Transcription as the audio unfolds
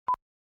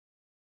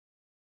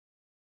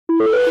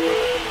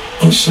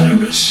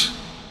Osiris.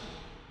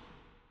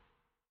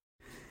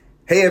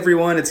 Hey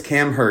everyone, it's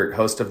Cam Hurt,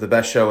 host of the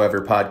Best Show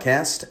Ever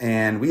podcast,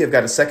 and we have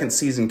got a second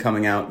season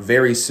coming out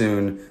very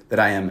soon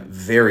that I am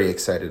very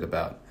excited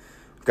about.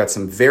 We've got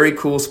some very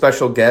cool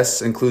special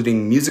guests,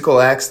 including musical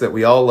acts that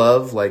we all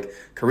love, like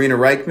Karina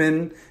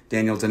Reichman,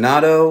 Daniel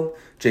Donato,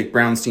 Jake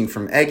Brownstein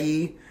from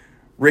Eggy,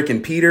 Rick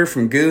and Peter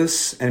from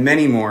Goose, and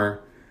many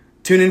more.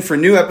 Tune in for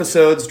new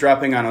episodes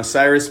dropping on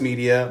Osiris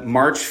Media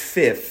March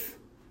 5th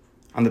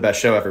on the Best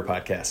Show Ever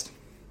podcast.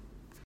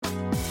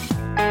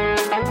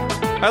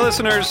 Hi,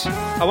 listeners.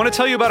 I want to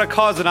tell you about a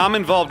cause that I'm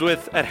involved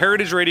with at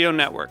Heritage Radio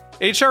Network.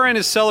 HRN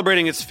is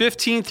celebrating its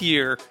 15th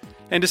year,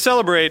 and to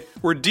celebrate,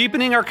 we're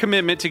deepening our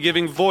commitment to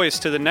giving voice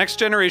to the next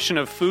generation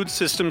of food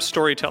system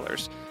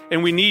storytellers,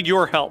 and we need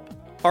your help.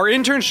 Our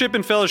internship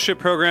and fellowship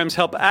programs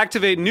help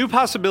activate new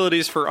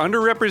possibilities for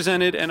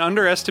underrepresented and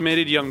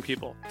underestimated young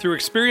people through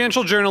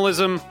experiential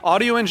journalism,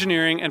 audio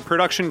engineering, and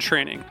production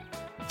training.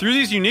 Through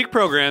these unique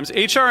programs,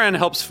 HRN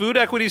helps food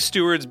equity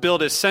stewards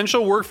build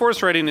essential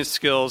workforce readiness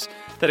skills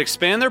that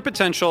expand their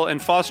potential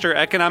and foster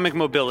economic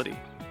mobility.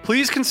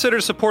 Please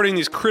consider supporting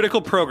these critical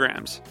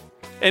programs.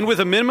 And with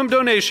a minimum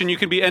donation, you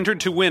can be entered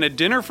to win a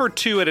dinner for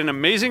two at an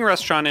amazing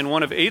restaurant in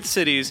one of 8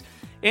 cities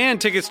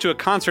and tickets to a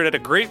concert at a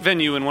great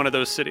venue in one of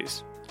those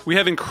cities. We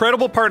have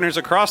incredible partners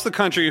across the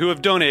country who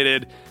have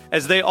donated,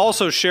 as they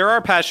also share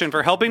our passion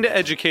for helping to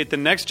educate the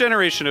next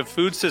generation of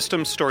food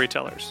system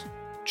storytellers.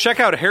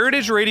 Check out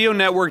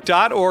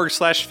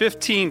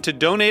heritageradionetwork.org/15 to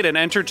donate and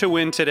enter to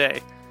win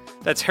today.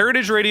 That's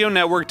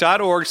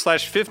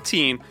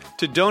heritageradionetwork.org/15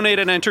 to donate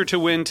and enter to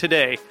win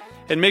today.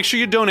 And make sure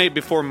you donate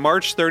before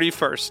March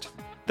 31st.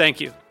 Thank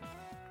you.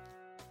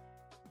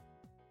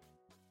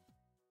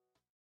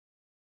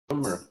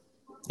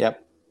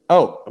 Yep.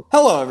 Oh,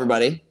 hello,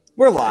 everybody.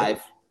 We're live.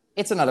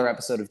 It's another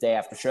episode of Day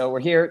After Show. We're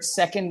here,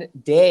 second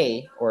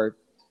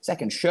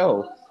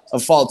show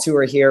of Fall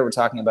Tour here. We're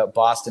talking about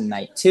Boston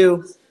Night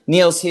 2.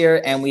 Neal's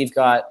here, and we've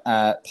got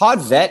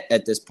Pod Vet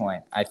at this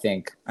point, I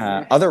think.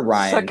 Other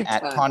Ryan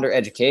at Ponder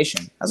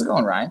Education. How's it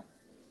going, Ryan?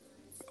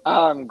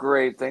 I'm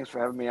great. Thanks for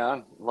having me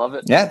on. Love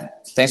it. Yeah,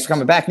 thanks for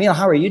coming back. Neal,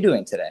 how are you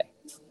doing today?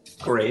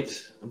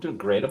 Great. I'm doing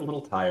great. I'm a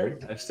little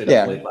tired. I stayed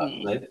up late last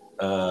night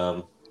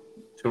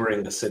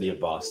touring the city of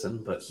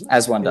Boston. But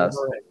as one does.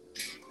 Right.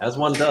 As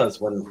one does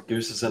when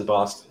Goose is in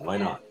Boston. Why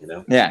not, you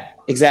know? Yeah,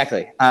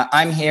 exactly.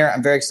 I'm here.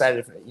 I'm very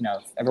excited.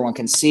 Everyone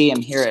can see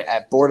I'm here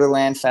at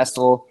Borderland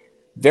Festival.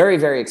 Very,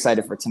 very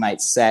excited for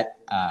tonight's set,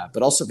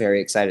 but also very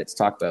excited to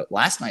talk about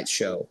last night's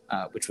show,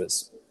 which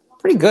was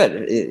pretty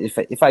good,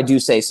 if I do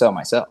say so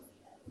myself.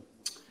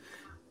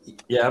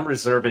 Yeah, I'm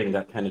reserving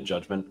that kind of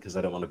judgment because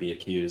I don't want to be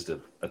accused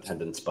of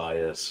attendance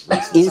bias.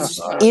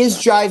 Is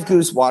Jive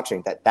Goose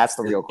watching? That's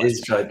the real question.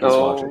 Is Jive Goose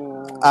watching?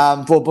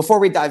 Well, before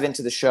we dive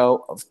into the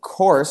show, of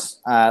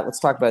course,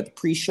 let's talk about the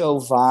pre-show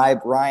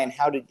vibe. Ryan,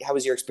 how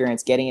was your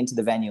experience getting into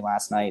the venue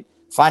last night,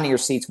 finding your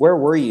seats? Where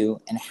were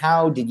you, and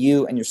how did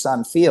you and your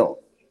son feel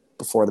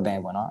before the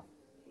band went on?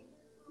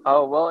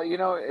 Oh, well,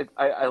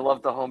 I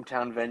love the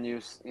hometown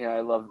venues.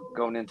 I love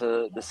going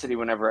into the city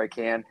whenever I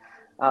can.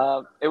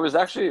 It was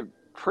actually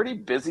pretty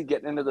busy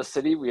getting into the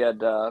city. We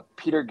had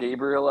Peter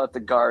Gabriel at the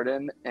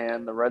Garden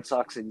and the Red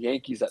Sox and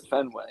Yankees at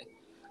Fenway.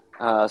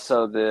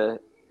 So the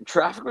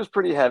traffic was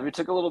pretty heavy. It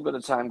took a little bit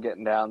of time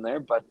getting down there,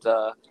 but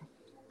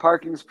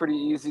parking's pretty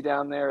easy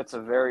down there. It's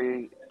a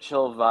very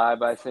chill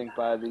vibe, I think,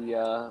 by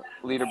the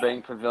Leader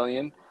Bank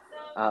Pavilion.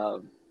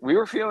 We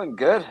were feeling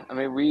good. I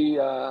mean, we,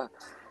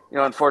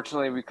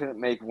 unfortunately we couldn't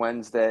make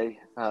Wednesday.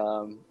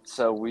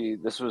 So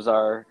this was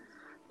our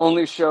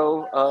only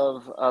show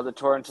of the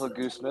tour until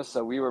Goose missed.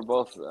 So we were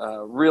both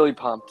really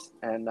pumped.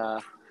 And,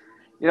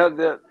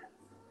 the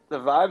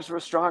vibes were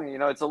strong.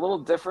 It's a little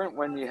different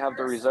when you have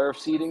the reserve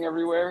seating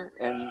everywhere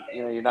and,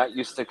 you're not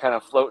used to kind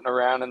of floating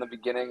around in the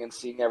beginning and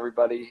seeing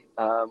everybody.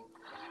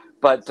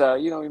 But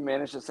we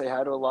managed to say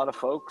hi to a lot of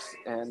folks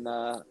and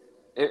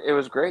it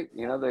was great.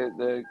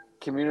 The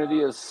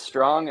community is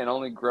strong and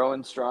only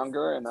growing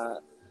stronger, and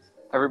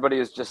everybody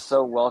is just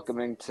so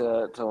welcoming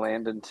to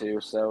Landon too.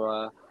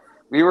 So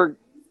we were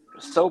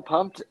so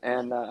pumped,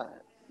 and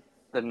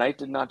the night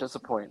did not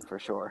disappoint for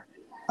sure.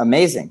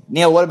 Amazing.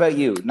 Neal, what about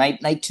you?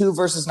 Night 2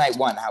 versus night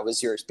 1. How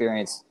was your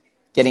experience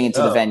getting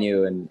into the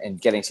venue and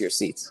getting to your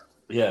seats?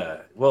 Yeah,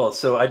 well,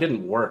 so I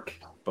didn't work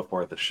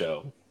before the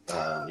show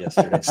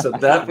yesterday, so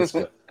that was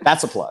good.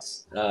 That's a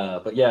plus.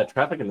 But yeah,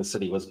 traffic in the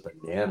city was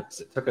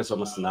bananas. It took us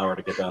almost an hour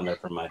to get down there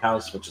from my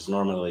house, which is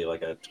normally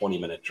like a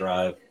 20-minute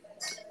drive.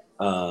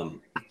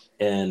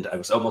 And I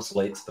was almost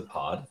late to the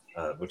pod,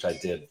 which I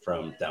did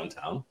from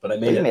downtown, but I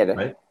made it.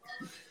 Right?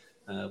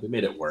 We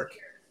made it work.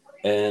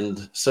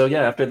 And so,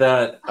 yeah, after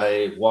that,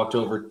 I walked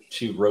over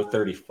to Row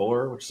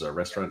 34, which is a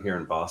restaurant here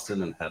in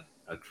Boston, and had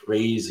a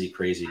crazy,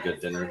 crazy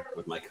good dinner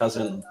with my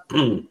cousin,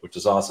 which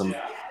is awesome.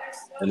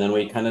 And then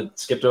we kind of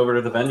skipped over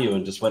to the venue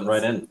and just went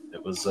right in.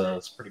 It was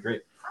pretty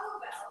great.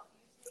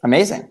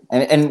 Amazing.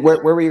 And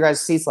where were you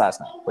guys' seats last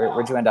night?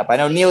 Where'd you end up? I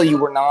know, Neal, you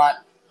were not,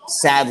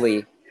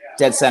 sadly,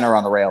 dead center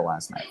on the rail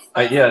last night.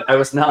 I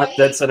was not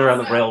dead center on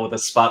the rail with a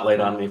spotlight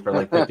on me for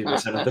like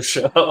 50% of the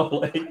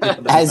show.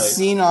 As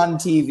seen on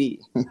TV.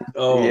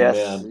 Oh, yes,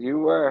 man. You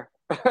were.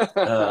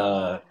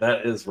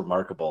 That is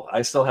remarkable.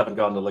 I still haven't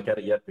gone to look at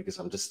it yet because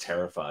I'm just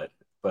terrified.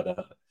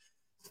 But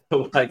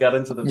when I got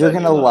into the You're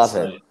going to love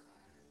it. Night,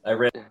 I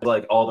read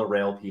like all the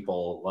rail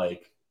people,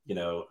 like,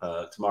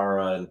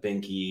 Tamara and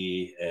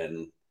Binky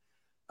and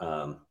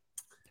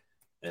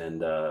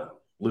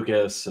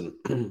Lucas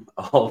and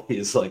all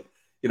these like,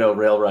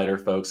 rail rider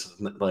folks.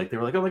 Like they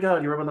were like, "Oh my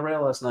God, you were on the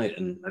rail last night."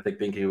 And I think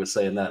Binky was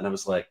saying that. And I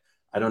was like,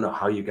 I don't know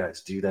how you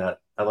guys do that.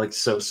 I like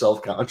so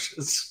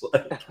self-conscious.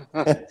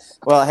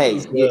 Well, hey,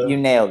 you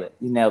nailed it.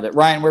 You nailed it.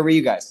 Ryan, where were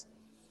you guys?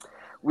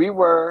 We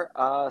were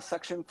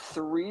section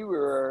 3. We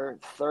were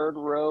third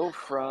row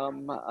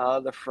from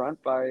the front,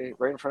 right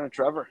in front of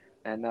Trevor,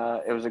 and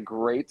it was a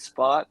great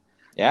spot.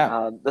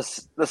 Yeah.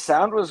 The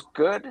sound was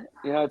good.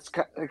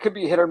 It could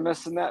be hit or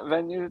miss in that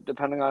venue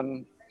depending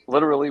on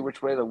literally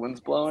which way the wind's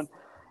blowing.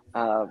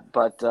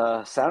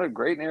 But sounded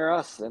great near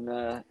us,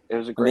 and it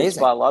was a great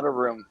spot. A lot of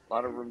room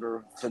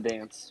to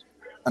dance.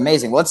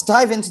 Amazing. Let's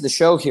dive into the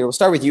show here. We'll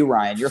start with you,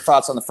 Ryan. Your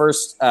thoughts on the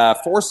first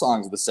 4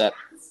 songs of the set.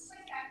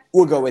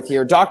 We'll go with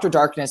here. Dr.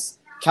 Darkness,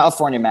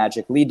 California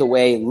Magic, Lead the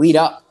Way, Lead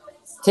Up.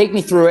 Take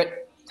me through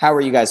it. How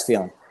are you guys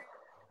feeling?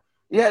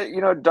 Yeah,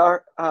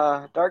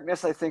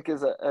 Darkness I think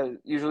is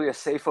usually a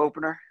safe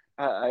opener.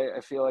 I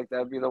feel like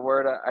that'd be the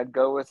word I'd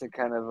go with. It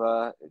kind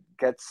of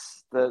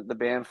gets the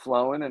band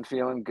flowing and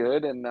feeling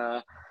good, and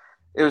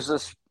it was a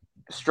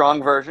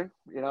strong version.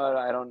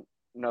 I don't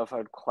know if I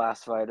would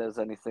classify it as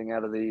anything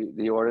out of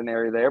the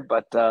ordinary there,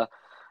 but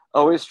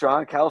always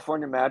strong.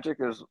 California Magic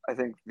is, I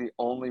think, the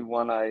only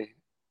one I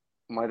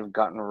might have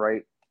gotten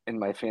right in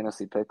my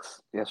fantasy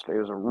picks yesterday.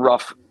 It was a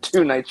rough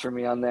 2 nights for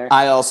me on there.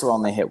 I also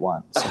only hit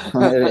one.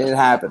 So it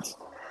happens.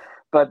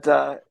 But,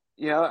 I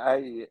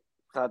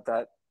thought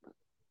that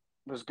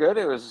was good.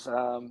 It was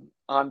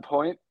on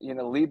point.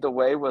 Lead the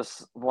Way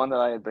was one that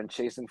I had been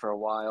chasing for a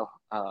while.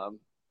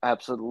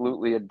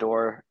 Absolutely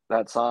adore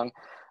that song.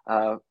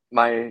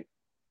 My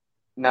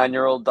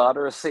 9-year-old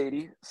daughter is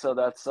Sadie, so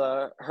that's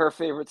her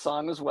favorite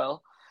song as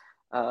well.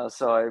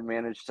 So I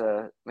managed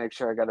to make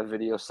sure I got a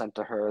video sent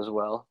to her as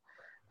well.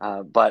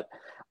 But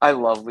I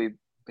love Lead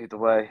the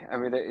Way. I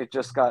mean, it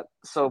just got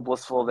so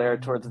blissful there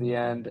towards the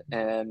end,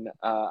 and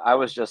I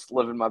was just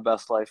living my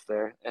best life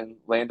there. And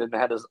Landon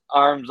had his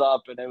arms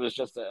up, and it was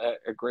just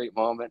a great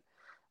moment.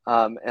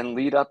 And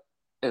Lead Up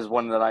is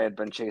one that I had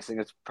been chasing.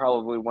 It's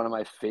probably one of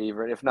my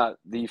favorite, if not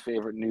the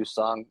favorite, new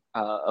song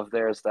of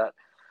theirs that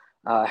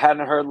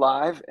hadn't heard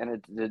live, and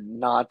it did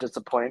not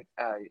disappoint.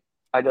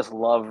 I just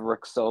love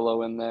Rick's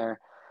solo in there,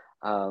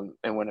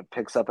 and when it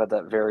picks up at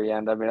that very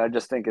end, I mean, I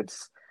just think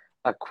it's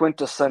a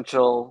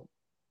quintessential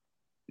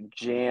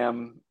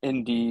jam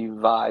indie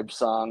vibe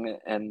song,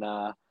 and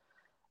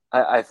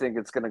I think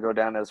it's going to go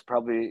down as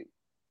probably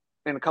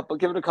give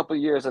it a couple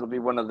of years, it'll be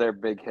one of their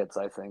big hits.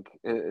 I think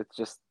it's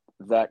just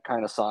that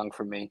kind of song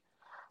for me.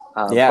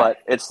 But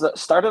it's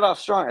started off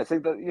strong. I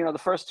think that the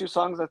first 2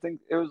 songs, I think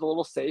it was a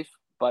little safe,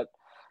 but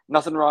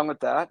nothing wrong with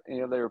that.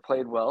 They were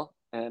played well,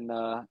 and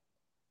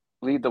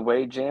Lead the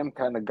Way jam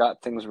kind of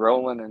got things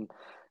rolling, and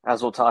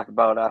as we'll talk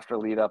about after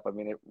Lead Up, I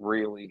mean, it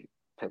really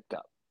picked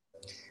up.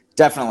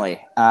 Definitely.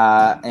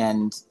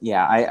 And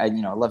yeah, I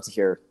love to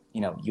hear,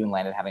 you and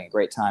Landon having a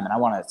great time. And I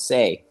want to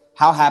say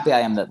how happy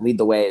I am that Lead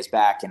the Way is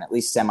back in at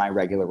least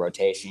semi-regular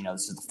rotation.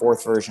 This is the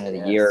 4th version of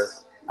the year.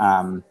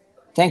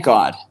 Thank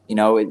God.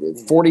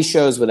 40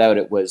 shows without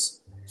it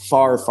was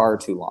far, far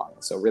too long.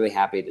 So really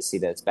happy to see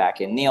that it's back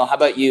in. Neal, how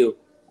about you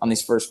on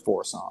these first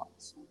 4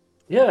 songs?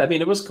 Yeah, I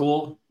mean, it was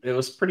cool. It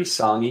was pretty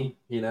songy,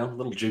 a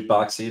little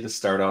jukeboxy to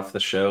start off the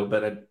show,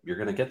 but you're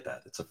going to get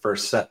that. It's a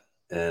first set.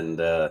 And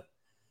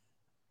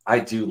I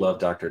do love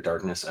Dr.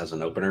 Darkness as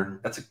an opener.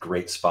 That's a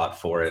great spot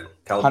for it.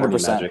 California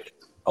 100%. Magic,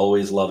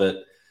 always love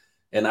it.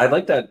 And I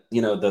like that, the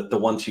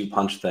 1-2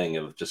 punch thing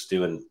of just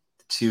doing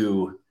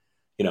 2,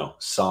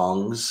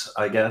 songs,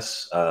 I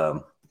guess.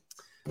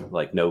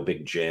 Like no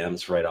big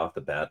jams right off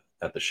the bat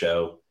at the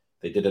show.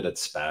 They did it at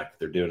SPAC.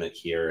 They're doing it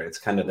here. It's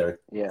kind of their,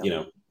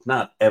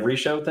 not every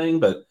show thing,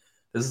 but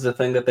this is the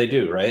thing that they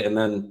do, right? And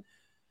then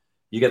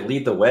you get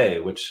Lead the Way,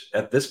 which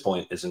at this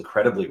point is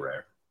incredibly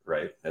rare,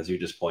 right? As you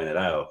just pointed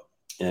out,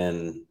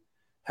 and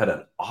had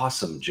an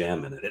awesome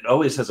jam in it. It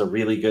always has a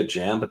really good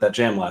jam, but that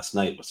jam last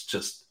night was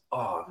just, it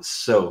was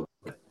so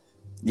good.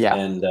 Yeah.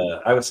 And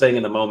I was saying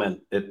in the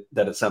moment that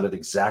it sounded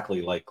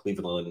exactly like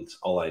Cleveland's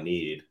All I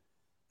Need.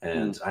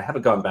 And I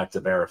haven't gone back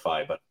to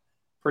verify, but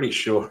pretty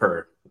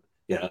sure,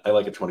 I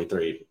like a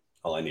 23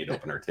 All I Need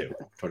opener too.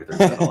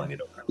 23% All I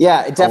Need opener.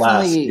 Yeah, it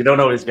definitely. Alas, you don't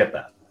always get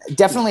that.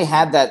 Definitely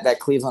had that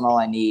Cleveland All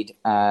I Need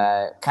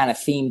kind of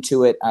theme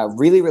to it.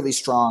 Really, really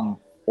strong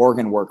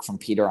organ work from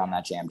Peter on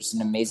that jam. Just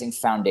an amazing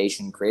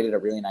foundation, created a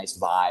really nice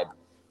vibe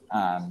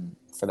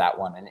for that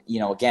one. And,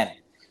 again,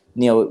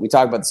 Neal, we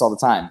talk about this all the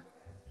time.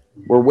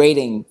 We're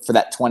waiting for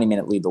that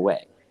 20-minute Lead the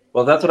Way.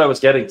 Well, that's what I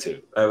was getting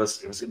to. It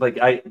was like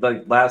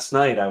last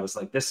night I was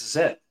like, this is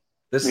it.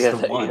 This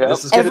is the one. Yep.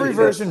 This is every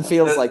version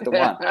feels like the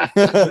one.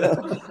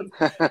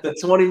 The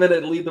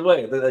 20-minute lead the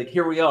way. They're like,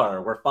 here we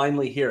are. We're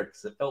finally here,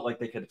 because it felt like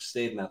they could have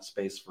stayed in that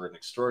space for an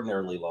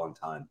extraordinarily long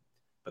time,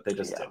 but they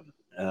just didn't,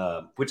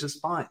 which is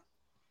fine.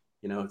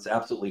 It's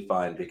absolutely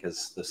fine,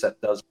 because the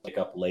set does pick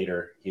up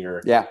later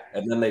here. Yeah.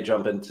 And then they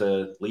jump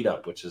into lead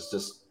up, which is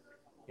just,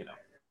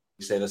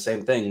 we say the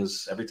same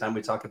things every time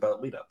we talk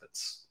about lead up.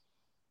 It's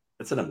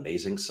an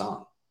amazing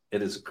song.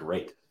 It is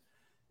great.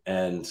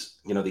 And,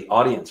 the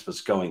audience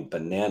was going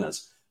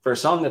bananas for a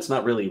song that's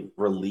not really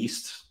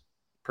released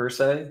per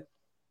se.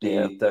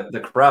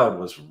 The crowd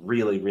was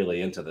really,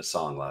 really into the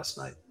song last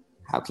night.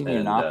 How can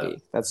you not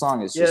be? That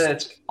song is just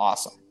it's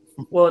awesome.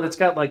 Well, and it's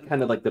got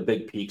kind of the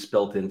big peaks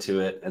built into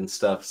it and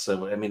stuff.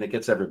 So, it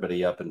gets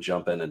everybody up and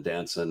jumping and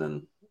dancing,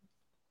 and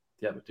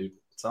but dude,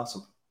 it's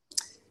awesome.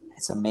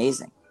 It's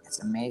amazing. It's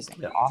amazing.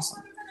 Yeah.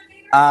 Awesome.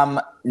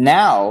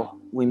 Now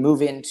we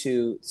move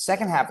into the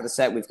second half of the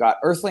set. We've got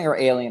Earthling or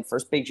Alien,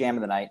 first big jam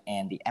of the night,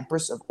 and the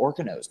Empress of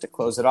Orkanos to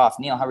close it off.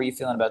 Neal, how are you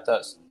feeling about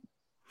those?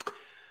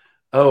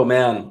 Oh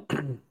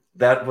man,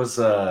 that was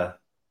where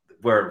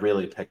it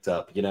really picked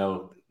up.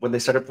 When they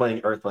started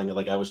playing Earthling,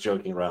 I was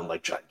joking around,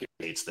 John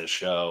hates this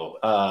show.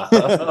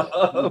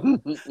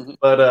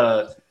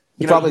 But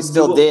you probably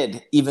still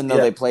did, even though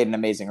they played an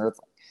amazing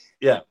Earthling.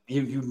 Yeah,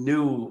 you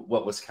knew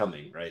what was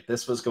coming, right?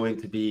 This was going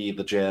to be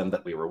the jam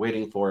that we were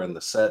waiting for in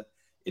the set.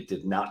 It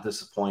did not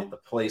disappoint. The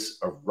place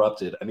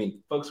erupted.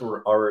 Folks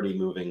were already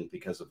moving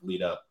because of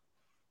lead up,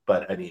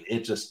 but it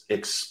just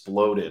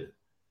exploded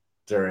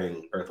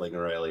during Earthling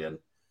or Alien.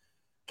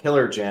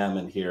 Killer jam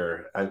in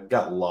here. I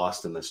got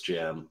lost in this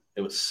jam.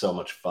 It was so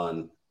much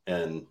fun.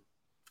 And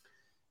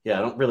I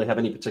don't really have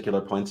any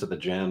particular points of the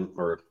jam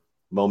or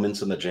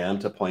moments in the jam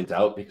to point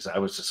out, because I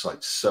was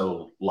just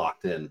so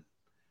locked in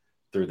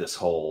through the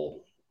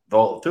whole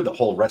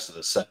rest of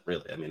the set,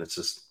 really. It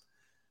just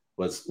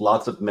was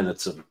lots of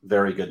minutes of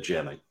very good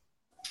jamming.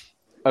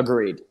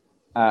 Agreed.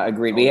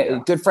 We had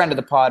a good friend of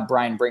the pod,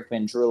 Brian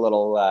Brinkman, drew a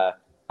little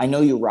I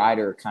Know You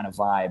Rider kind of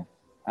vibe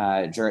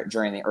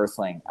during the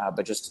Earthling,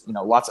 but just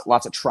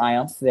lots of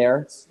triumph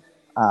there.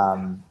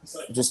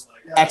 Just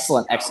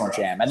excellent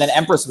jam. And then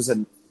Empress was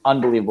an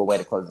unbelievable way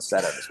to close the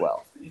set out as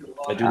well.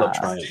 I do love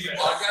triumph.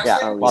 Yeah,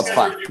 lots of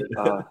fun.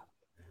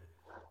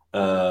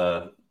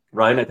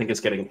 Ryan, I think, is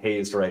getting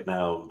hazed right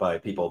now by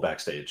people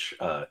backstage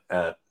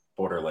at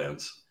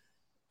Borderlands.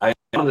 I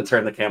want to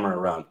turn the camera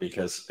around,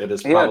 because it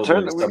is probably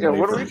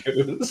somebody from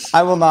Goose.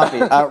 I will not be.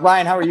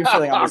 Ryan, how are you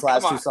feeling on these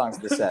last two songs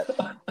of the set?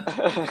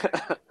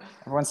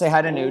 Everyone say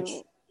hi to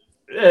Nooch.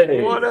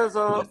 Hey. What is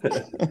up?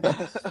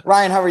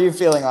 Ryan, how are you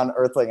feeling on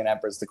Earthling and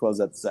Empress to close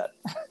out the set?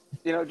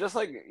 Just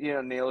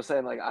Neal was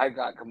saying, I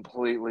got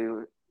completely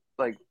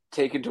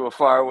taken to a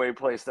faraway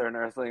place there in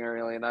Earthling or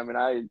Alien.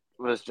 I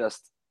was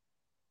just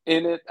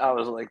in it. I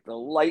was the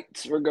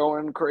lights were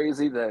going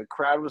crazy, the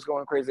crowd was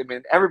going crazy.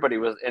 Everybody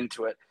was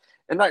into it,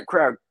 and that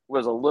crowd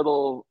was a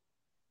little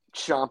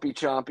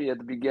chompy at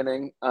the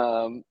beginning,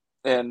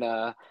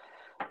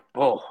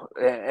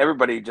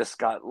 everybody just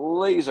got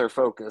laser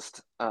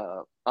focused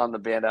on the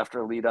band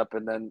after lead up,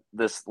 and then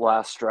this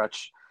last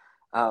stretch.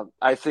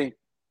 I think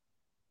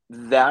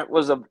that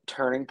was a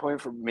turning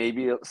point for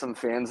maybe some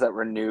fans that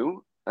were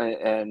new,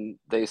 and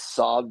they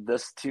saw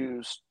this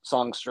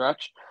 2-song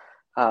stretch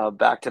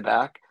back to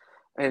back,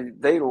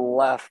 and they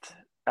left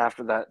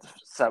after that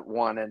set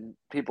one, and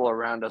people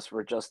around us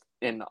were just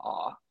in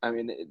awe.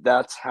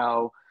 That's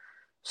how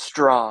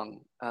strong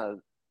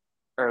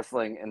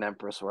Earthling and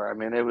Empress were.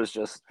 It was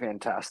just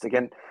fantastic.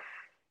 And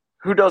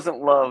who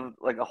doesn't love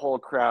a whole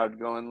crowd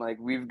going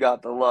we've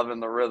got the love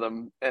and the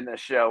rhythm in the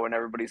show, and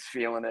everybody's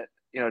feeling it,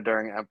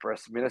 during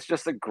Empress. It's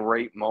just a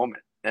great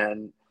moment,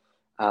 and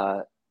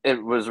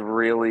it was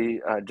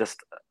really just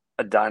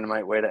a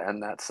dynamite way to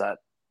end that set.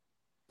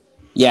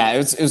 Yeah, it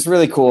was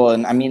really cool.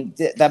 And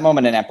that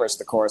moment in Empress,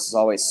 the chorus, is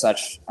always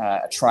such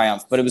a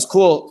triumph, but it was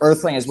cool.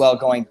 Earthling as well,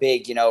 going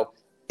big, it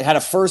had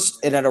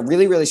a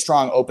really, really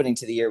strong opening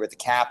to the year with the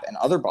Cap and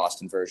other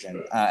Boston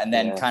version. And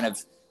then kind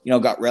of,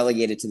 got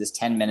relegated to this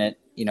 10-minute,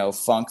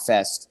 funk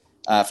fest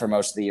for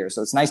most of the year.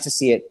 So it's nice to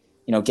see it,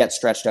 get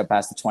stretched out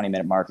past the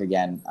 20-minute mark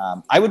again.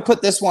 I would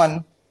put this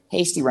one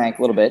hasty rank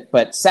a little bit,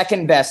 but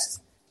second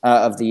best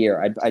of the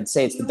year. I'd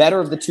say it's the better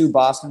of the two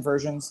Boston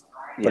versions,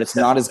 but it's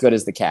not as good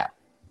as the Cap.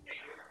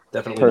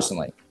 Definitely.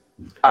 Personally.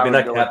 I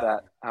would go with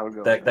that. I would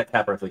go with that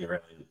Cap Earthling.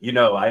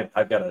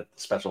 I've got a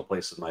special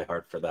place in my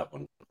heart for that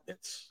one.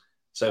 It's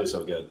so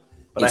good.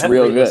 But it's I haven't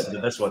real good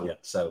to this one yet,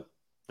 so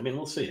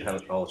we'll see how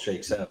it all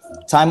shakes out.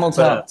 Time will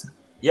tell.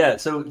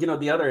 So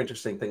the other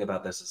interesting thing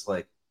about this is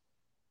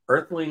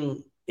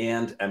Earthling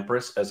and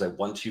Empress as a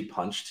 1-2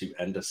 punch to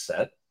end a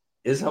set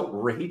is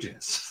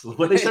outrageous.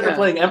 When they started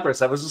playing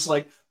Empress, I was just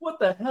what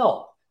the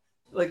hell?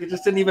 It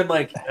just didn't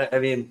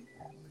even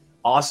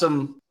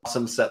awesome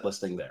set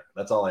listing there.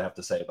 That's all I have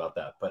to say about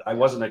that. But I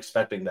wasn't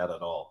expecting that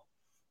at all.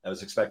 I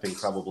was expecting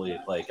probably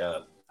I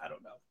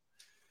don't know,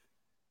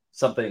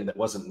 something that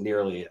wasn't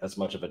nearly as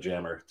much of a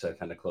jammer to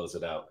kind of close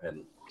it out.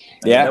 And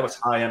that was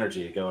high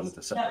energy going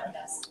into Separate.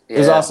 It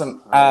was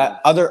awesome.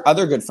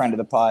 Other good friend of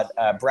the pod,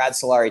 Brad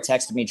Solari,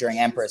 texted me during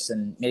Empress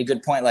and made a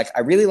good point. Like, I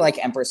really like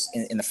Empress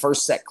in the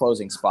first set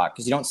closing spot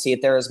because you don't see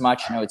it there as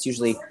much. It's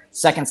usually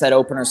second set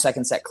opener,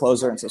 second set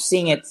closer. And so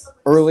seeing it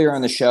earlier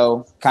in the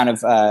show, kind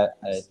of a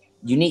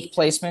unique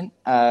placement.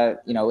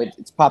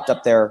 It's popped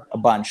up there a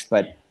bunch,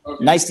 but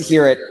nice to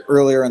hear it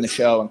earlier in the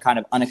show and kind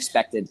of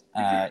unexpected.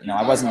 I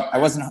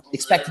wasn't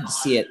expecting to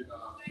see it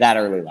that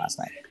early last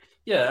night.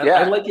 Yeah,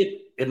 I like it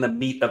in the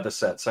meat of the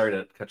set. Sorry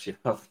to cut you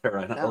off there,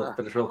 Ryan. I'll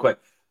finish real quick.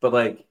 But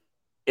like,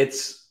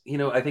 it's,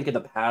 I think in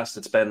the past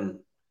it's been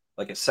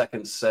like a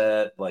second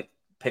set, like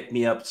pick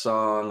me up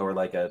song or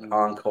like an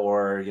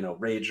encore,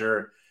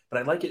 rager. But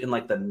I like it in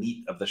like the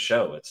meat of the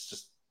show.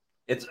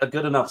 It's a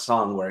good enough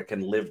song where it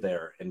can live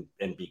there and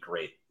be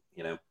great,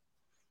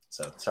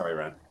 So sorry,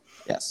 Ryan.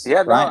 Yes.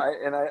 Yeah,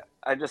 no,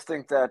 I just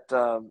think that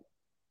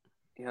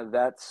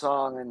that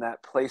song and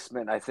that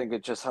placement, I think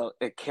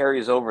it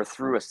carries over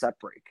through a set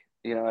break.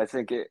 I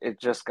think it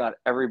just got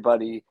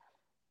everybody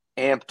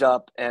amped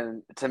up,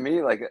 and to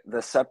me, like,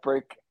 the set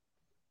break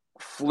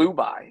flew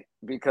by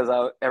because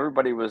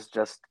everybody was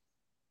just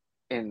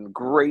in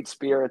great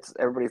spirits.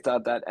 Everybody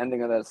thought that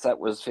ending of that set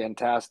was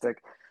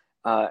fantastic,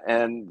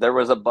 and there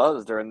was a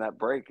buzz during that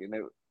break, and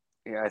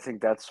I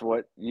think that's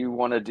what you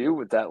want to do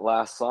with that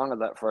last song of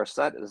that first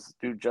set is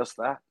do just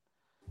that.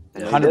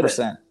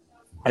 100%.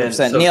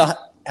 100%. Neal,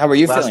 how were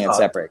you feeling at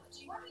set break?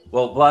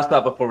 Well, last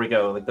thought before we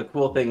go, like the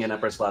cool thing in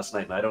Empress last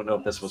night, and I don't know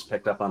if this was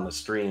picked up on the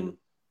stream,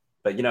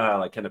 but you know how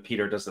like kind of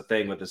Peter does the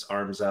thing with his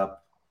arms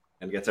up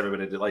and gets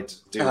everybody to like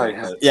do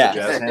the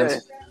jazz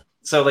hands.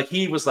 So like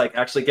he was like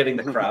actually getting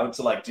the crowd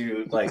to like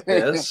do like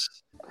this,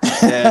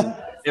 and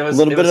it was a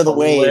little bit of the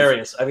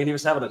hilarious. I mean, he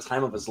was having a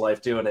time of his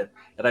life doing it,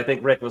 and I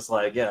think Rick was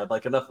like, "Yeah,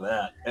 like enough of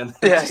that." And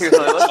he was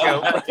like,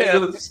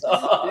 "Let's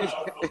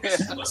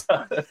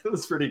go." It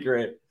was pretty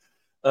great.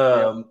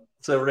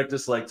 So Rick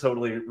just like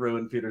totally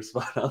ruined Peter's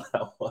spot on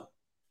that one.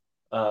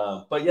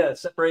 But yeah,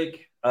 set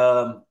break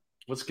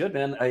was good,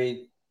 man.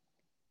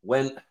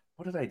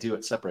 What did I do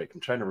at set break?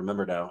 I'm trying to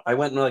remember now. I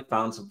went and like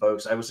found some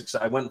folks. I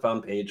went and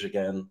found Paige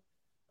again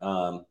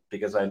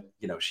because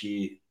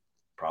she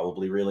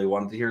probably really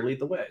wanted to hear Lead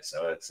the Way.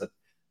 So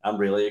I'm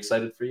really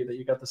excited for you that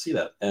you got to see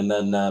that. And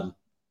then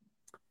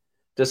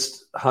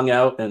just hung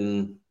out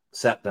and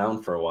sat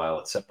down for a while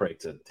at set break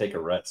to take a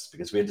rest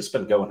because we had just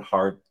been going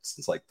hard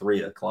since like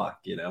 3:00,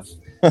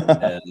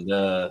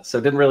 and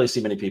so didn't really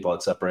see many people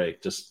at set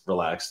break, just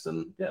relaxed,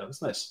 and yeah, it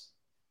was nice.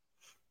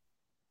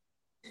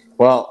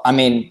 Well, I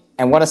mean,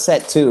 and what a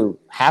set too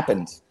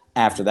happened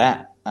after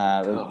that.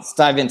 Let's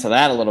dive into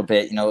that a little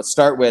bit. Let's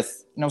start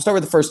with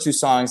the first two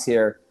songs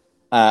here.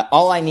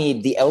 All I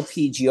Need, the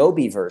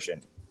LPGOB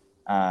version,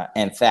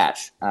 and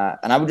Thatch.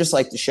 And I would just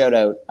like to shout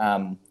out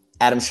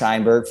Adam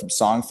Scheinberg from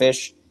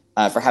Songfish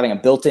for having a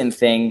built-in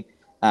thing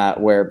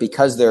where,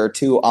 because there are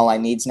two All I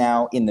Needs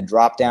now in the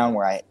drop-down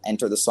where I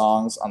enter the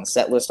songs on the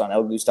set list on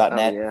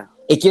lgoose.net,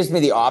 it gives me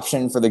the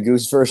option for the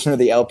Goose version of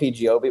the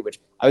LPGOB, which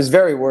I was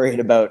very worried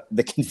about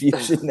the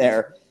confusion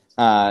there.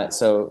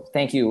 So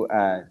thank you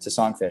to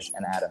Songfish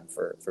and Adam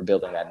for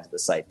building that into the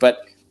site. But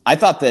I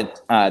thought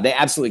that they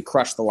absolutely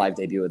crushed the live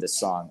debut of this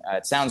song.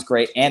 It sounds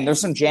great, and there's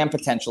some jam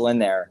potential in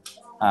there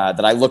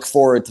that I look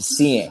forward to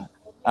seeing.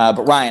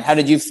 But Ryan, how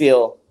did you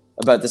feel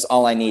about this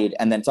All I Need,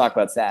 and then talk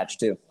about Thatch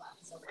too?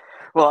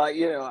 Well,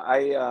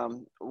 I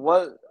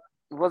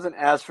wasn't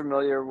as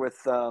familiar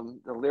with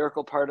the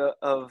lyrical part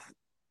of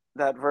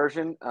that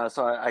version,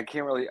 so I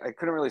couldn't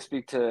really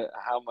speak to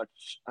how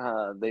much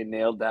they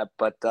nailed that.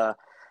 But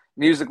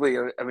musically,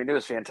 I mean, it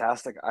was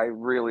fantastic. I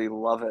really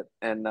love it,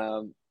 and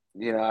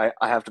I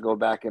have to go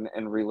back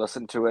and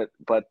re-listen to it.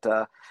 But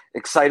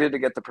excited to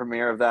get the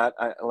premiere of that.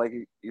 Like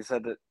you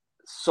said, that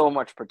so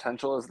much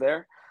potential is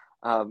there.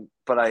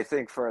 But I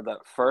think for the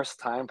first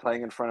time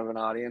playing in front of an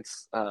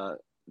audience,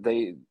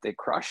 they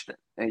crushed it,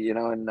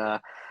 and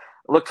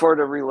look forward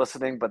to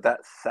re-listening. But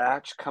that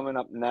Thatch coming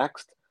up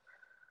next,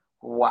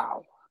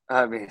 wow.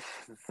 I mean,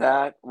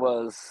 that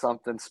was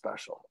something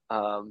special.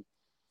 I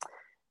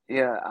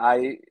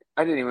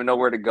didn't even know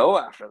where to go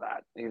after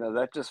that.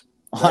 That just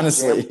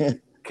honestly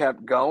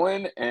kept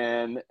going,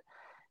 and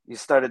you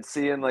started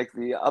seeing like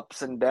the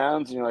ups and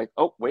downs, and you're like,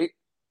 oh wait,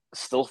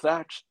 still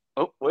Thatch.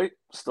 Oh wait,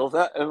 still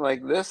that. And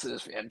like, this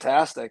is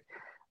fantastic.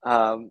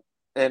 And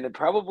it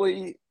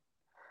probably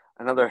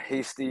another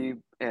hasty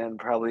and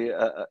probably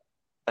a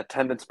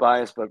attendance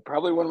bias, but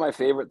probably one of my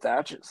favorite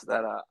Thatches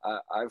that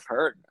I've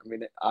heard. I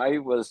mean, I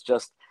was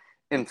just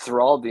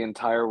enthralled the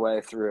entire way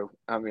through.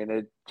 I mean,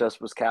 it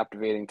just was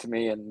captivating to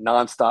me, and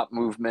nonstop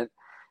movement,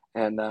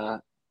 and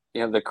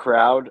the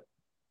crowd.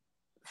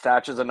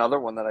 Thatch is another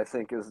one that I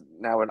think is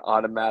now an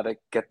automatic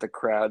get the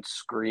crowd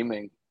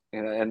screaming.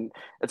 And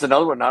it's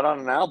another one not on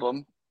an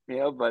album,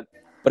 but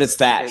it's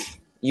Thatch.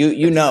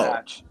 You know,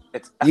 Thatch.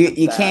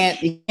 You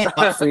can't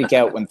not freak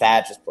out when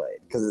Thatch is played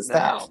because it's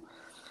Thatch.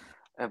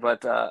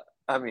 But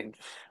I mean,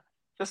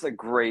 just a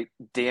great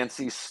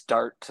dancey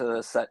start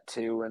to set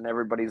 2, and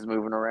everybody's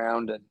moving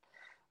around,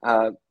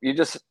 and you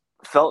just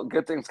felt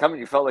good things coming.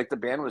 You felt like the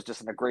band was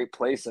just in a great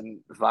place and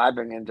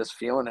vibing and just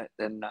feeling it,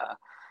 and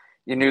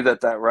you knew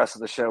that rest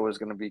of the show was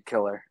going to be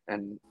killer,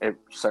 and it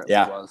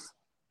certainly was.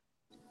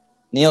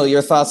 Neal,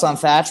 your thoughts on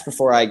Thatch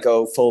before I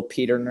go full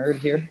Peter nerd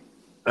here?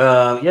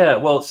 Yeah,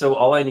 well, so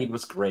All I Need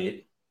was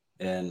great.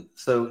 And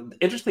so the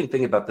interesting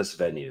thing about this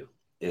venue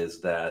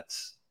is that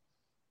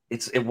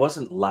it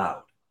wasn't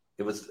loud.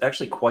 It was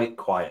actually quite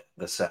quiet,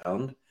 the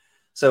sound.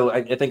 So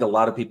I think a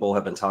lot of people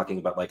have been talking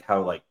about like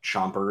how like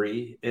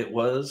chompery it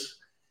was.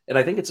 And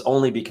I think it's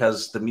only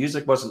because the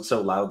music wasn't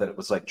so loud that it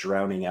was like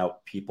drowning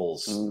out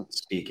people's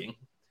speaking.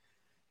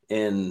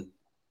 And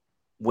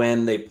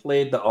when they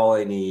played the All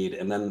I Need,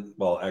 and then,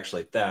 well,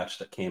 actually Thatch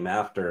that came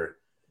after,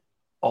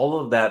 all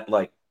of that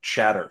like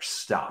chatter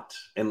stopped,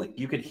 and like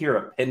you could hear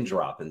a pin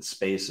drop in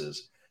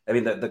spaces. I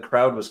mean, the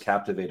crowd was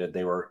captivated.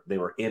 They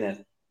were in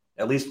it,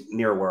 at least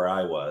near where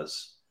I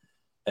was.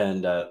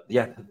 And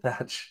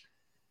Thatch.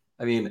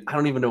 I mean, I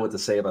don't even know what to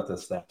say about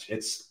this Thatch.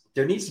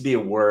 There needs to be a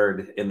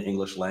word in the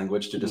English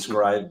language to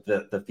describe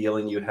the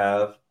feeling you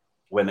have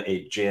when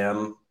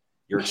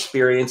you're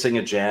experiencing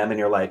a jam, and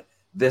you're like,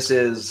 this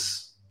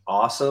is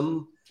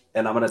awesome,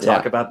 and I'm going to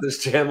talk about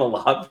this jam a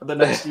lot for the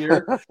next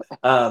year.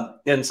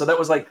 And so that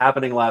was like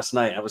happening last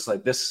night. I was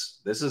like, this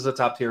is a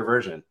top tier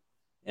version.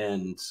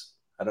 And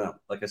I don't know,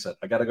 like I said,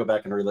 I got to go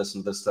back and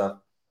re-listen to this stuff.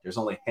 There's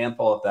only a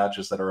handful of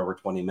Thatches that are over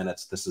 20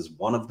 minutes. This is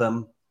one of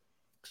them.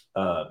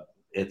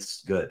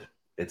 It's good.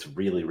 It's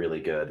really,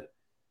 really good.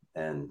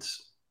 And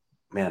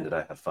man, did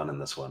I have fun in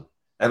this one.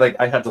 I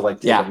had to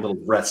take a little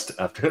rest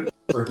after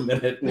for a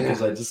minute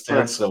because I just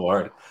danced so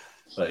hard.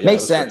 But,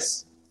 Makes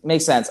sense.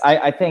 Makes sense.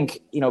 I think,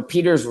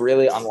 Peter's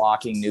really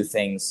unlocking new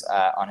things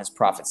on his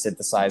Prophet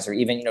synthesizer,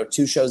 even,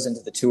 2 shows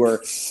into the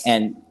tour,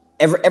 and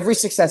every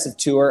successive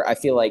tour, I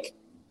feel like,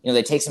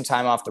 they take some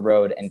time off the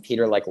road, and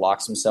Peter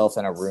locks himself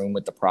in a room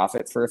with the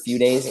Prophet for a few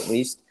days at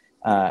least,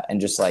 and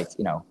just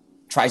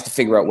tries to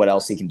figure out what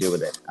else he can do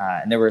with it.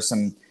 And there were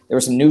some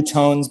new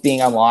tones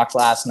being unlocked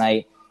last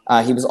night.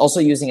 He was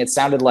also using, it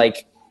sounded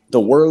like the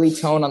whirly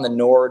tone on the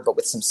Nord, but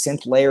with some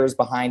synth layers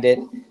behind it.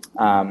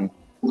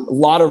 A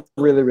lot of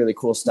really, really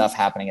cool stuff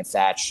happening at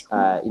Thatch.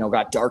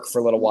 Got dark for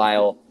a little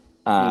while,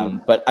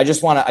 but I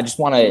just want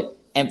to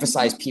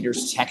emphasize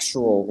Peter's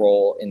textural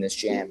role in this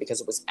jam because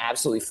it was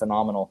absolutely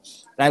phenomenal.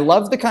 And I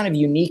love the kind of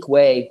unique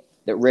way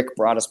that Rick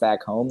brought us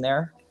back home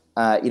there.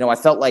 I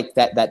felt like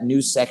that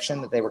new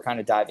section that they were kind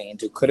of diving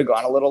into could have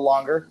gone a little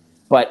longer,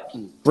 but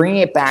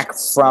bringing it back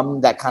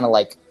from that kind of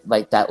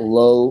like that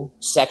low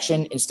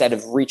section instead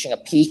of reaching a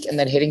peak and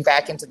then hitting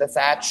back into the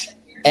Thatch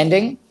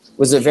ending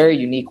was a very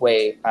unique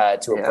way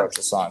to approach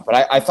the song.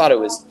 But I thought it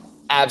was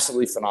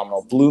absolutely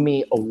phenomenal. Blew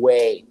me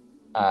away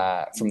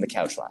from the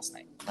couch last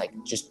night,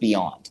 just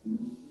beyond.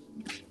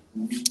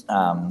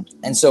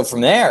 And so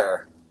from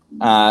there,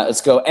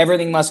 let's go.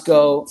 Everything Must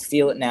Go,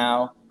 Feel It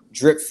Now,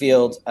 Drip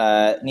Field.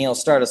 Neal,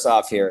 start us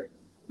off here.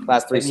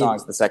 Last 3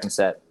 songs of the second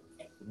set.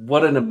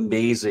 What an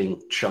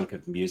amazing chunk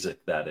of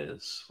music that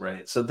is,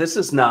 right? So this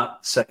is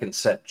not second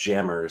set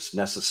jammers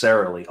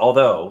necessarily,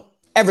 although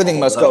Everything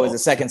Must Go is a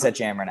second set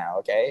jammer now,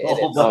 okay?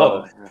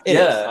 It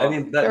is. I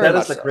mean, that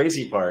is the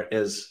crazy part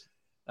is,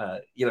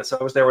 so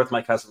I was there with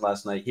my cousin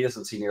last night. He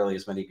doesn't see nearly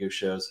as many Goose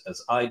shows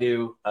as I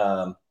do.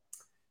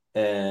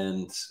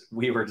 And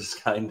we were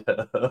just kind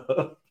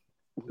of,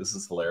 this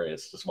is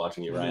hilarious, just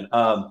watching you, Ryan.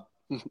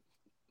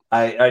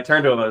 I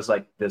turned to him, I was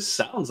like, this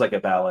sounds like a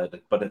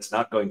ballad, but it's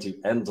not going to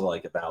end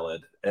like a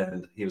ballad.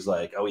 And he was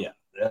like, oh yeah.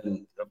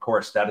 And of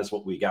course, that is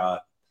what we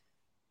got.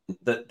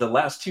 The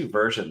last 2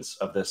 versions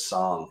of this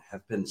song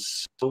have been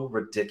so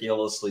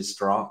ridiculously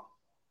strong.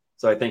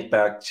 So I think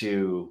back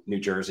to New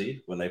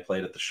Jersey when they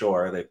played at the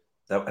Shore.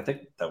 I think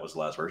that was the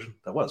last version.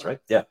 That was right,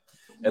 yeah.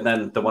 And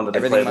then the one that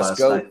they played last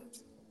night.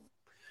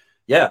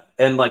 Yeah,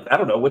 and I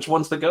don't know which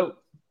one's the GOAT.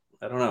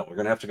 I don't know. We're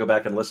gonna have to go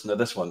back and listen to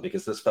this one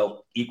because this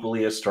felt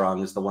equally as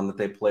strong as the one that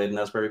they played in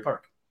Asbury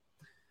Park.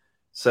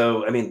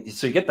 So I mean,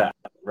 so you get that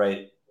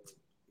right.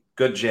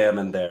 Good jam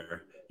in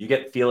there. You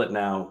get Feel It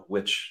Now,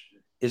 which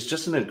is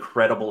just an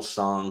incredible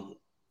song.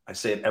 I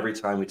say it every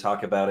time we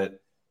talk about it.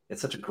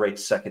 It's such a great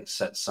second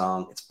set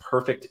song. It's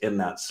perfect in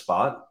that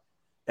spot.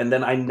 And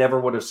then I never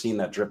would have seen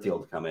that drip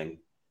field coming.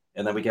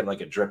 And then we get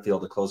a drip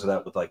field to close it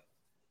out with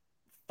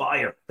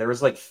fire. There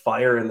was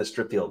fire in this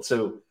drip field.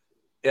 So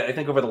I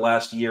think over the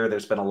last year,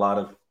 there's been a lot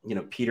of,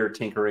 Peter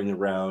tinkering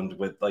around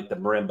with the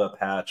marimba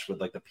patch with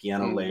the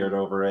piano layered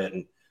over it.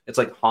 And it's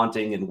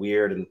haunting and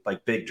weird and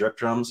big drip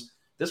drums.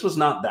 This was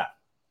not that.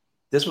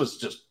 This was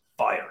just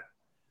fire.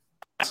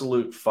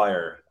 Absolute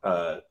fire,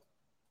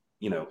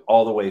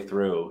 all the way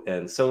through.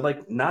 And so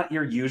not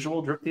your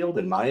usual drip field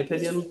in my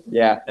opinion.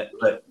 Yeah.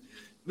 But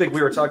I think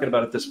we were talking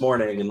about it this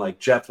morning and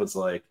Jeff was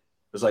oh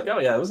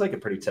yeah, it was a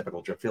pretty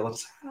typical drip field. I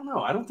was I don't know.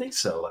 I don't think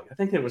so. I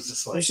think it was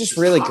just it was just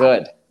really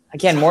good.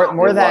 Again,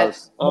 more of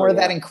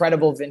that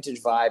incredible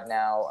vintage vibe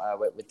now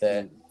with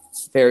the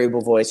variable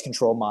voice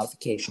control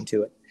modification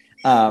to it.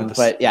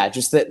 But yeah,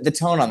 just the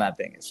tone on that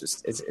thing is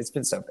just it's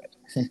been so good.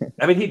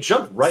 I mean, he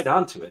jumped right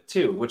onto it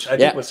too, which I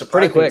think was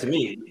surprising to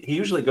me. He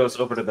usually goes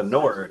over to the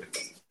Nord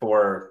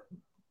for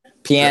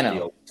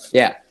piano.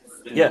 Yeah.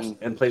 Yes,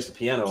 and plays the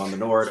piano on the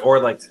Nord, or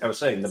like I was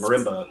saying, the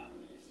marimba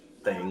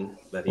thing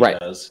that he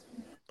does.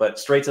 But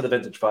straight to the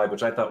vintage vibe,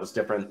 which I thought was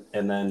different.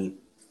 And then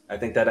I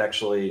think that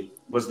actually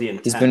was the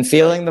intent. He's been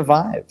feeling the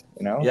vibe,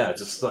 Yeah,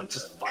 just fire.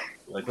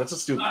 Like let's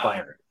just do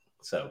fire.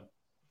 So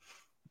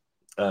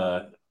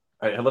I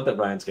love that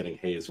Ryan's getting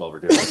hazed while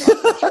we're doing this.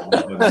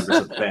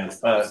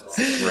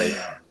 Great.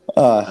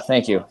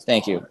 Thank you.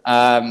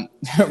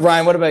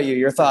 Ryan, what about you?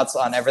 Your thoughts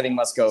on Everything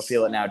Must Go,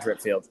 Feel It Now,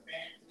 Dripfield?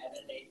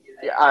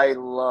 Yeah, I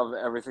love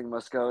Everything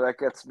Must Go. That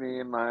gets me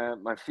in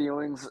my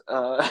feelings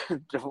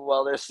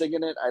while they're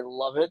singing it. I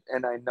love it,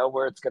 and I know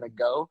where it's going to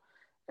go.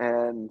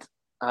 And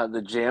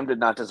the jam did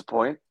not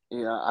disappoint.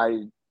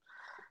 I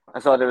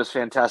thought it was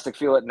fantastic.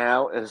 Feel It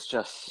Now is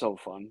just so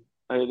fun.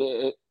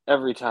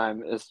 Every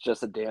time it's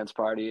just a dance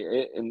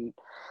party, and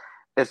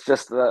it's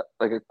just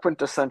like a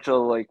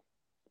quintessential like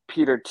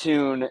Peter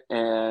tune,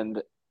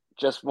 and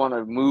just want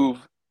to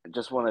move,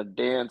 just want to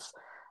dance.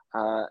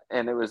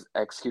 And it was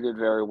executed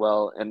very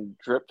well. And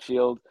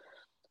Dripfield,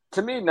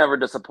 to me, never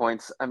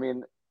disappoints. I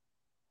mean,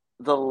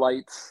 the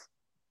lights,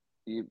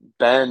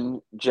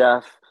 Ben,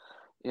 Jeff,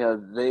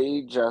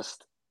 they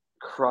just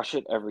crush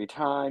it every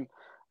time.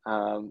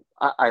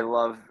 I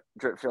love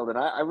Dripfield, and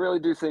I really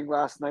do think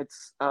last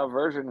night's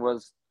version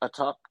was a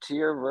top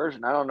tier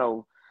version. I don't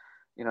know,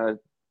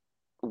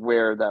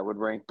 where that would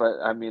rank, but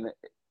I mean,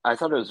 I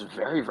thought it was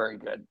very, very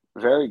good,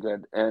 very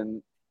good.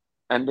 And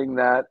ending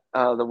that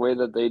the way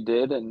that they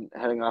did and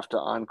heading off to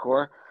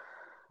Encore.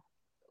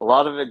 A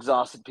lot of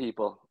exhausted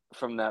people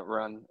from that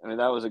run. I mean,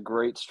 that was a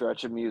great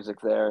stretch of music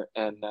there,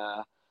 and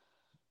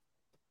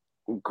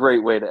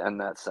great way to end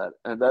that set.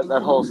 And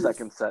that whole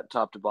second set,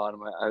 top to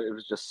bottom, it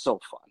was just so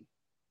fun.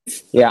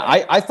 Yeah,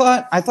 I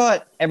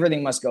thought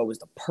Everything Must Go was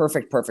the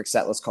perfect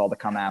set list call to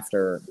come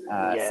after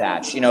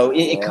Thatch.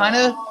 It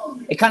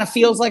kind of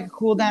feels like a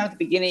cool down at the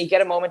beginning. You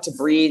get a moment to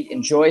breathe,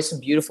 enjoy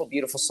some beautiful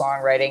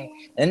songwriting,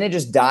 and then they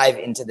just dive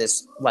into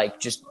this like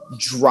just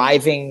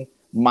driving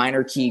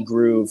minor key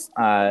groove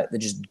that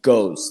just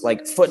goes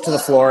like foot to the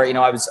floor.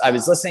 I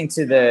was listening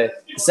to the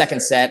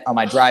second set on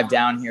my drive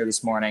down here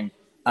this morning,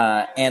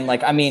 and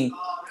like I mean,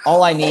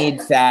 all I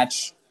need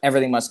Thatch.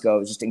 Everything Must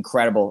Go. Just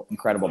incredible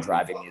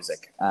driving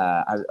music.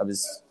 I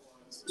was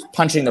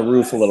punching the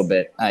roof a little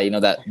bit,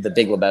 that the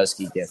Big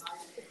Lebowski gift.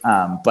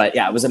 But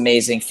yeah, it was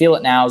amazing. Feel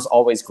It Now is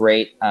always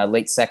great.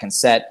 Late second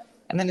set,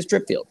 and then it's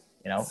Dripfield.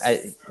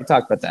 We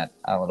talked about that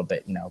a little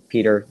bit.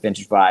 Peter,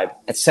 vintage vibe,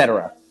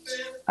 etc.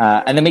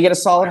 And then we get a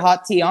solid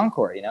hot tea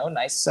encore.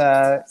 Nice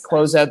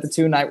close out the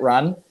 2-night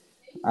run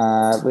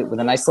with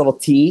a nice little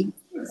tea.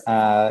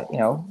 A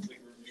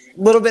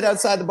little bit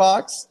outside the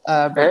box,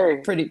 but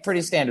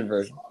pretty standard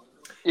version.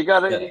 You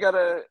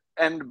gotta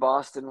end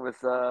Boston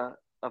with a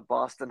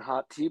Boston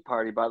hot tea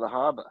party by the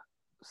harbor.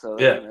 So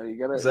you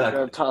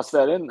gotta toss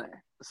that in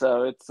there.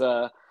 So it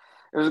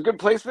was a good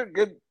placement,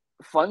 good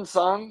fun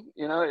song.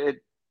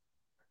 It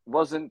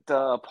wasn't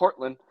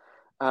Portland,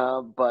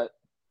 but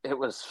it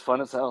was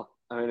fun as hell.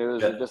 I mean, it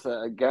was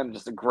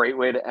just a great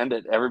way to end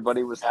it.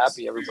 Everybody was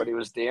happy, everybody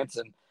was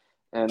dancing,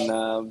 and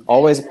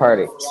always a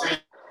party.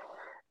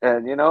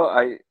 And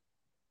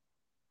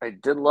I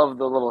did love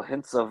the little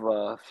hints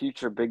of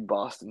future big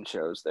Boston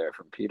shows there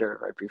from Peter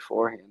right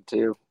beforehand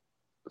too.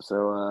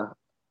 So I'm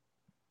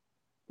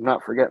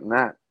not forgetting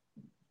that.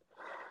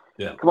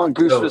 Yeah. Come on,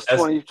 Goose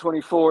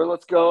 2024.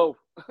 Let's go.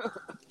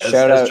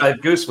 As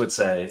Goose would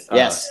say.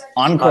 Yes.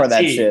 Encore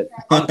that shit.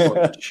 Encore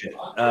that shit.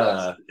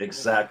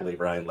 Exactly,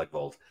 Ryan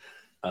Leckvold.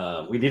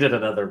 We needed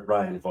another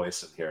Ryan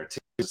voice in here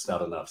too. It's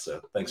not enough, so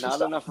thanks for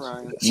stopping. Not enough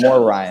Ryan.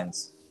 More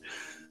Ryans.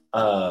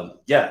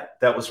 Yeah,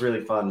 that was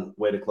really fun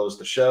way to close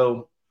the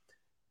show.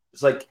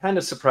 It's like kind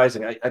of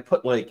surprising. I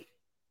put like,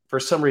 for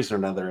some reason or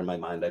another in my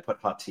mind, I put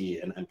Hot Tea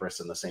and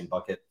Empress in the same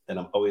bucket, and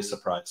I'm always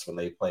surprised when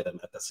they play them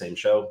at the same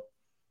show.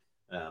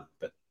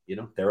 But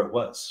there it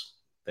was.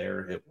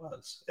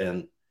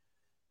 And it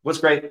was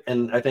great.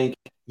 And I think,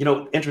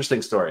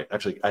 interesting story.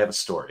 Actually, I have a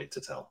story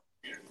to tell.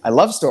 I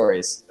love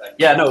stories.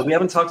 Yeah, no, we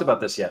haven't talked about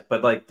this yet,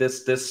 but like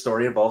this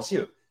story involves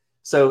you.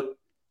 So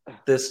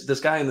this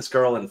guy and this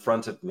girl in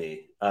front of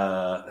me.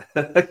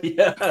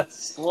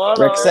 Yes.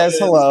 Rick says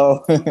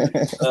hello.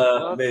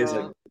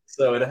 Amazing.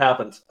 So it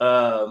happened.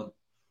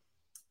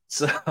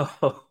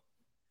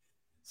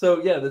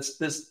 So yeah,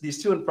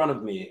 these two in front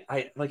of me,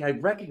 I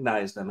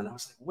recognized them and I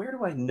was like, where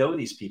do I know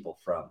these people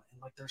from?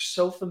 And like, they're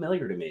so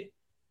familiar to me.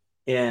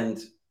 And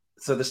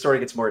so the story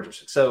gets more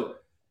interesting. So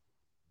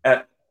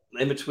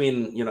in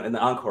between, in the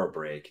encore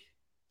break,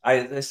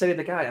 I said to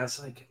the guy, I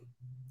was like,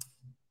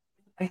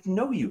 I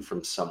know you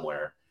from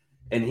somewhere.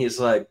 And he's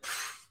like,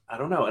 I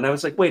don't know. And I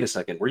was like, wait a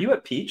second, were you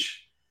at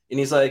Peach? And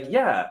he's like,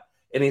 yeah.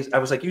 And I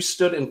was like, you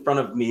stood in front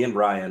of me and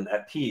Ryan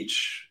at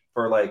Peach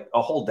for like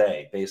a whole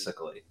day,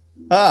 basically.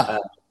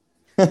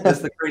 That's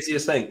the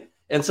craziest thing.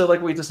 And so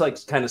like we just like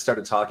kind of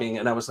started talking,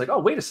 and I was like, oh,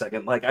 wait a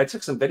second, like I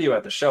took some video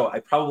at the show. I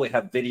probably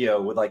have video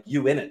with like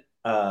you in it,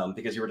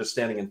 because you were just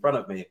standing in front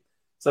of me.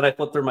 So then I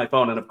flipped through my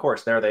phone, and of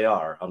course there they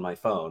are on my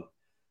phone,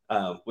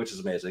 which is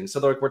amazing. So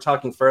like we're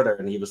talking further,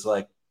 and he's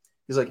like,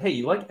 hey,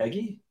 you like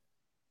Eggy?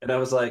 And I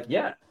was like,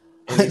 yeah.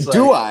 And he's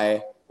Do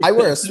like, I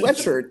wear a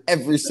sweatshirt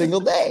every single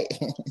day.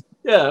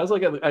 Yeah, I was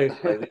like,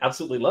 I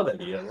absolutely love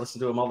Eggy. I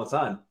listen to him all the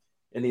time.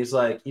 And he's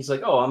like,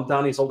 oh, I'm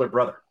Donnie's older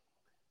brother.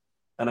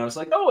 And I was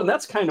like, oh, and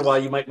that's kind of why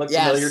you might look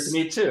familiar to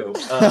me too.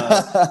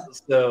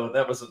 So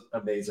that was an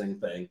amazing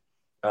thing.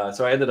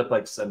 So I ended up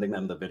like sending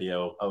them the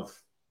video of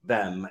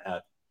them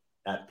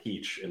at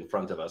Peach in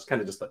front of us, kind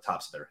of just the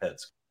tops of their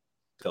heads,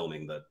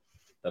 filming the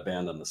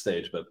band on the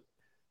stage. But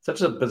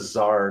such a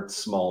bizarre,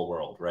 small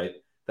world, right?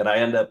 That I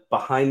end up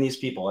behind these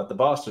people at the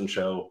Boston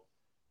show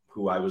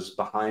who I was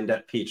behind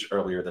at Peach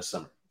earlier this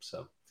summer.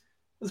 So it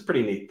was a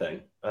pretty neat thing.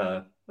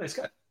 Nice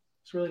guy.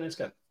 He's a really nice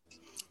guy.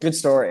 Good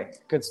story.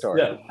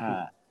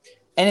 Yeah.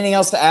 Anything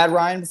else to add,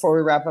 Ryan, before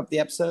we wrap up the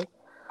episode?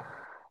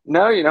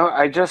 No,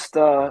 I just,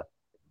 the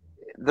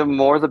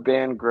more the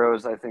band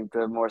grows, I think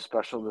the more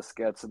special this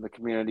gets and the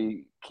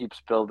community keeps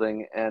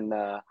building. And,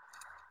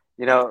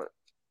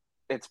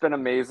 it's been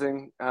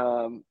amazing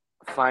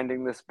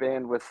finding this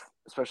band with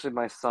especially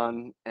my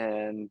son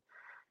and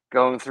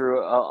going through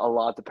a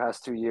lot the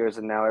past 2 years.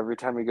 And now every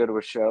time we go to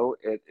a show,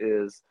 it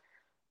is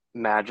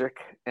magic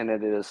and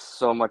it is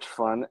so much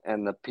fun,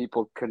 and the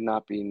people could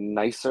not be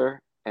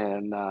nicer.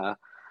 And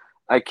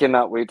I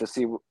cannot wait to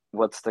see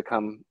what's to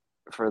come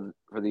for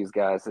these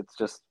guys. It's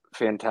just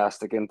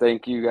fantastic. And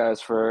thank you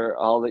guys for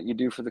all that you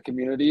do for the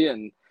community.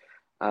 And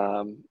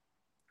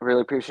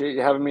really appreciate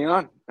you having me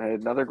on.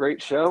 Another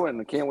great show,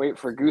 and I can't wait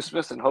for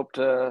Goosemas and hope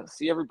to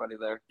see everybody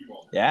there.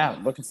 Yeah,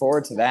 looking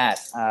forward to that.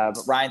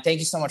 But Ryan, thank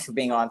you so much for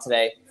being on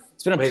today.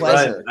 It's been a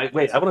pleasure.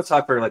 Ryan, I want to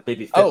talk for like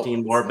maybe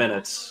 15 more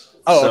minutes.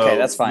 Oh, okay,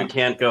 that's fine. You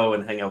can't go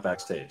and hang out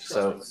backstage.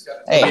 So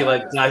hey, no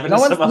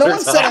one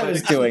said I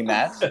was doing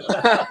that.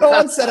 No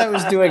one said I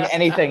was doing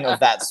anything of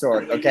that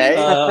sort. Okay.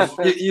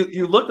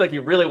 You look like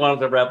you really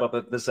wanted to wrap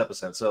up this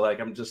episode. So like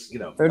I'm just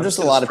there are just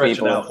a lot of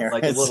people in here.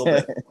 Like a little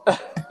bit.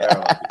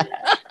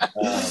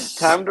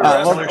 Time to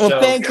wrap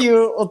well, thank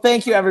you. Well,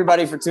 thank you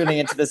everybody for tuning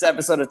into this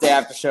episode of Day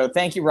After Show.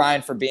 Thank you,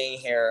 Ryan, for being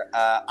here.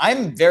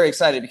 I'm very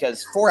excited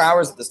because 4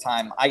 hours at this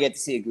time, I get to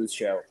see a Goose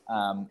show,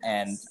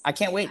 and I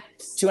can't wait.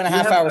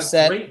 2.5 hours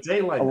set.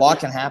 A lot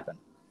can happen,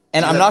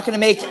 and I'm not going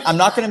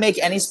to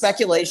make any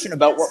speculation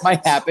about what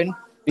might happen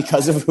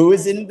because of who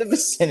is in the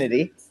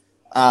vicinity.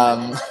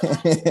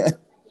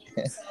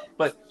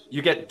 But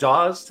you get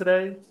Dawes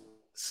today,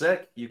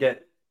 sick. You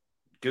get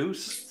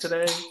Goose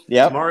today.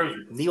 Yeah. Tomorrow,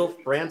 Neal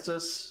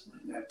Francis,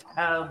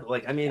 Tab.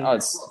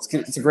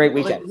 It's a great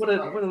weekend. What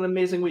an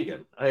amazing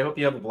weekend. I hope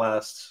you have a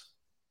blast.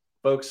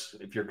 Folks,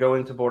 if you're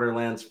going to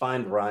Borderlands,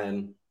 find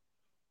Ryan.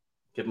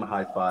 Give him a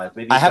high five.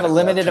 Maybe I have a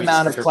limited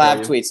amount of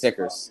Clav tweet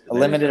stickers. A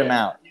limited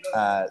amount.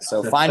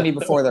 So find me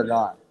before they're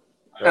gone.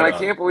 And I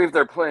can't believe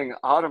they're playing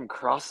Autumn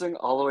Crossing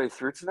all the way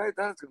through tonight.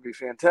 That's going to be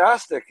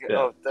fantastic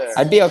out there.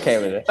 I'd be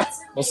okay with it.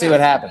 We'll see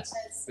what happens.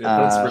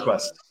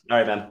 Request. All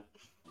right, man.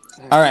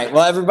 All right.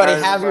 Well, everybody,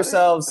 have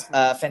yourselves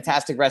a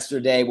fantastic rest of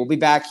your day. We'll be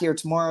back here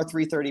tomorrow,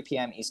 3:30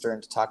 p.m.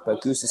 Eastern, to talk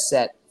about Goose's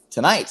set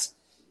tonight.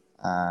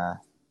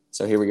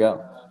 So here we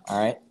go. All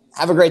right.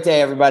 Have a great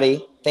day,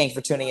 everybody. Thank you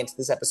for tuning into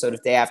this episode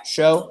of Day After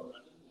Show.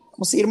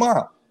 We'll see you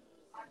tomorrow.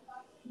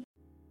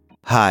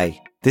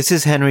 Hi, this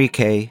is Henry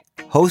Kay,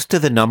 host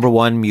of the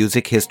 #1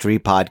 music history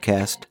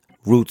podcast,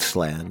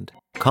 Rootsland.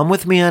 Come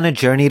with me on a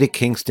journey to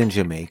Kingston,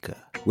 Jamaica,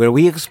 where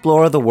we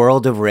explore the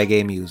world of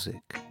reggae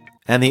music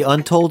and the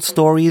untold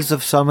stories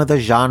of some of the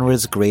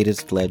genre's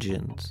greatest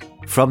legends.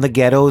 From the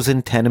ghettos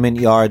and tenement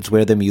yards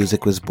where the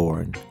music was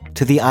born,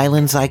 to the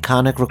island's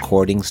iconic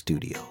recording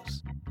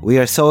studios. We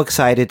are so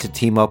excited to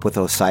team up with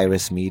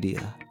Osiris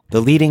Media,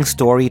 the leading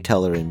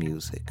storyteller in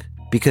music,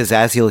 because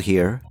as you'll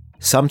hear,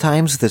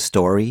 sometimes the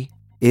story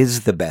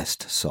is the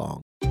best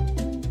song.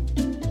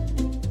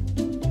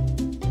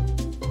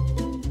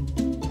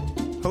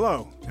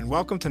 Hello, and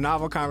welcome to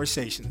Novel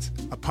Conversations,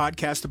 a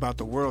podcast about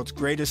the world's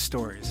greatest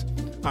stories.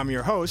 I'm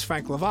your host,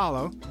 Frank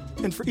Lavallo,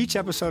 and for each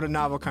episode of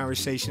Novel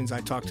Conversations,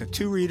 I talk to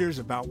 2 readers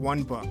about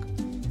one book.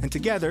 And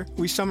together,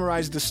 we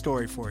summarize the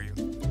story for you.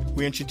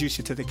 We introduce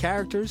you to the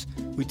characters,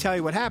 we tell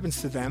you what happens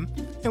to them,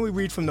 and we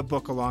read from the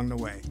book along the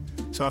way.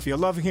 So if you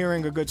love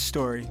hearing a good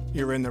story,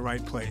 you're in the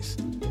right place.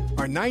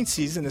 Our 9th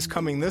season is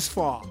coming this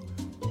fall.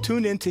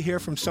 Tune in to hear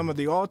from some of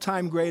the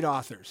all-time great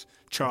authors,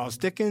 Charles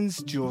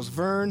Dickens, Jules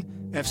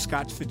Verne, F.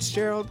 Scott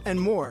Fitzgerald, and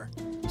more.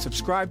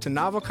 Subscribe to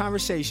Novel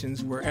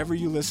Conversations wherever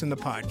you listen to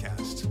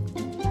podcasts.